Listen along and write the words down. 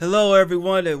Hello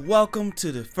everyone and welcome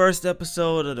to the first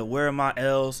episode of the Where My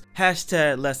L's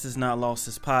 #Lessons Not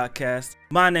Losses podcast.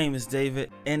 My name is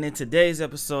David, and in today's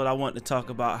episode I want to talk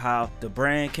about how the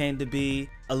brand came to be,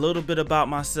 a little bit about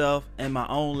myself and my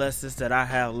own lessons that I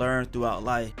have learned throughout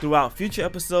life. Throughout future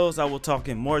episodes I will talk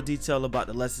in more detail about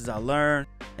the lessons I learned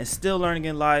and still learning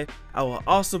in life. I will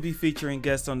also be featuring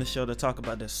guests on the show to talk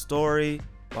about their story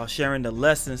while sharing the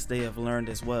lessons they have learned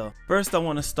as well. First, I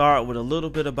want to start with a little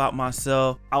bit about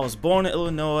myself. I was born in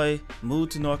Illinois,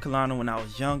 moved to North Carolina when I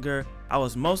was younger. I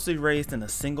was mostly raised in a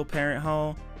single parent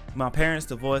home. My parents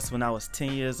divorced when I was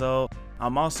 10 years old.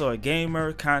 I'm also a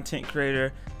gamer, content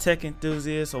creator, tech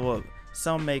enthusiast, or what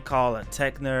some may call a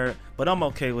tech nerd, but I'm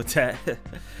okay with that,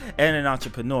 and an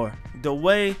entrepreneur. The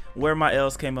way Where My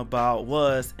L's came about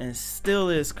was, and still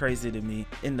is, crazy to me.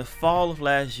 In the fall of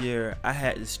last year, I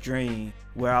had this dream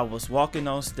where I was walking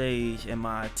on stage and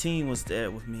my team was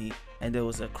there with me, and there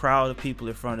was a crowd of people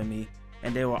in front of me,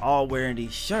 and they were all wearing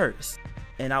these shirts,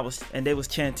 and they was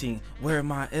chanting, "Where are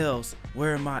my L's?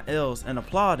 Where are my L's?" and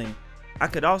applauding. I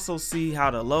could also see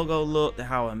how the logo looked and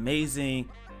how amazing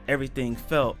everything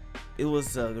felt. It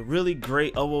was a really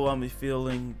great, overwhelming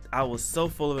feeling. I was so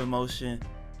full of emotion,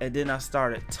 and then I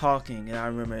started talking, and I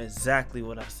remember exactly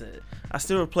what I said. I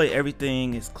still replay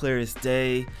everything as clear as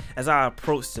day as I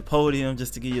approached the podium,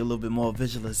 just to give you a little bit more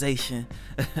visualization.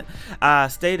 I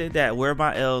stated that Where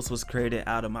My L's was created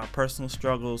out of my personal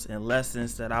struggles and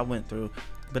lessons that I went through,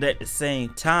 but at the same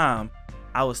time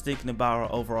I was thinking about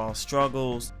our overall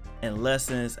struggles and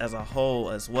lessons as a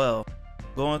whole as well.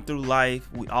 Going through life,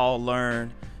 we all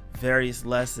learn various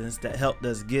lessons that helped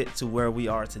us get to where we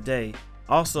are today,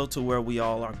 also to where we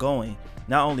all are going.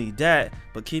 Not only that,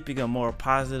 but keeping a more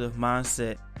positive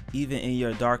mindset even in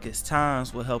your darkest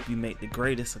times will help you make the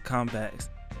greatest of comebacks.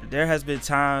 There has been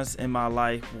times in my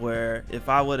life where if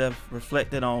I would have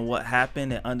reflected on what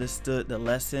happened and understood the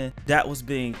lesson that was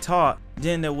being taught,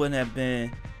 then there wouldn't have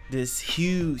been this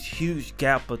huge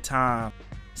gap of time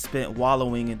spent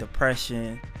wallowing in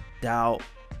depression, doubt,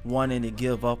 wanting to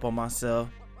give up on myself.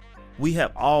 We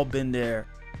have all been there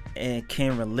and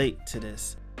can relate to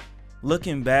this.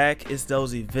 Looking back, it's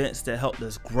those events that helped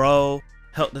us grow,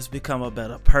 helped us become a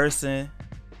better person.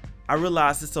 I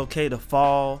realized it's okay to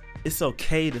fall, it's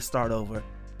okay to start over.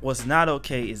 What's not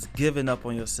okay is giving up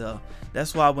on yourself.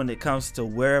 That's why when it comes to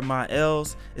Where My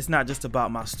L's, it's not just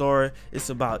about my story,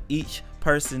 it's about each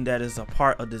person that is a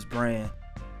part of this brand.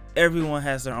 Everyone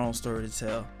has their own story to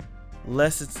tell,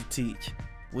 lessons to teach,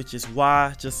 which is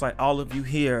why, just like all of you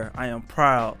here, I am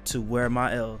proud to Where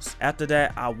My L's. After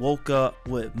that, I woke up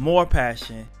with more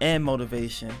passion and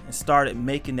motivation and started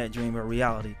making that dream a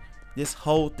reality. This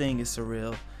whole thing is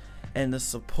surreal, and the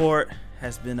support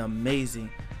has been amazing.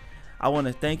 I want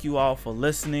to thank you all for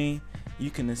listening. You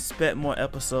can expect more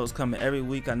episodes coming every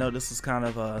week. I know this was kind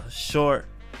of a short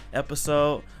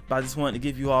episode, but I just wanted to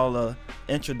give you all an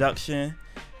introduction,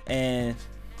 and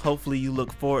hopefully you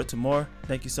look forward to more.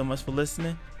 Thank you so much for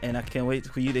listening, and I can't wait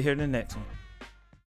for you to hear the next one.